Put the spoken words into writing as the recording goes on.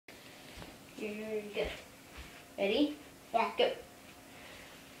You're good. Ready? Yeah. Go.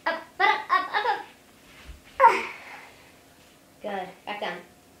 Up, up. Good. Back down.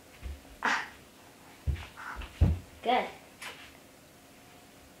 Good.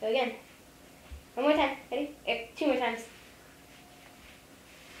 Go again. One more time. Ready? Two more times.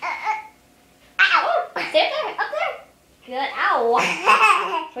 Ow! Stay up there. Up there. Good.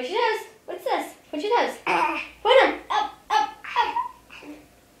 Ow. Push your nose. What's this? Push your nose. Point them. Up.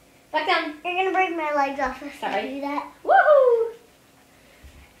 Back down. You're gonna break my legs off if Sorry. you do that. Woohoo!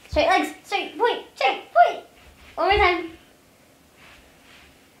 Straight legs. Straight. Point. One more time.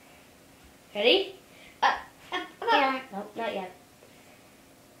 Ready? Up. Yeah. Nope, not yet.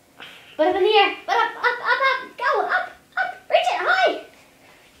 Butt up in the air. Butt up. Go. Up. Reach it high.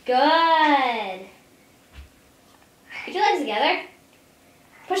 Good. Get your legs together.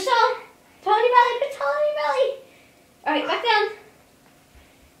 Push tall. Tall on your belly. Push tall on your belly. All right, back down.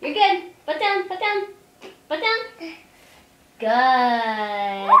 You're good. Butt down. Good.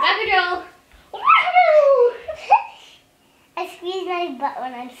 Back control. Woo! I squeeze my butt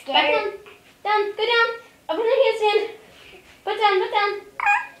when I'm Back scared. down. Go down. Up in the handstand. Butt down.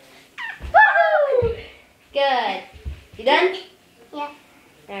 Woohoo! Good. You done? Yeah.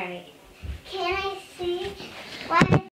 All right. Can I see why?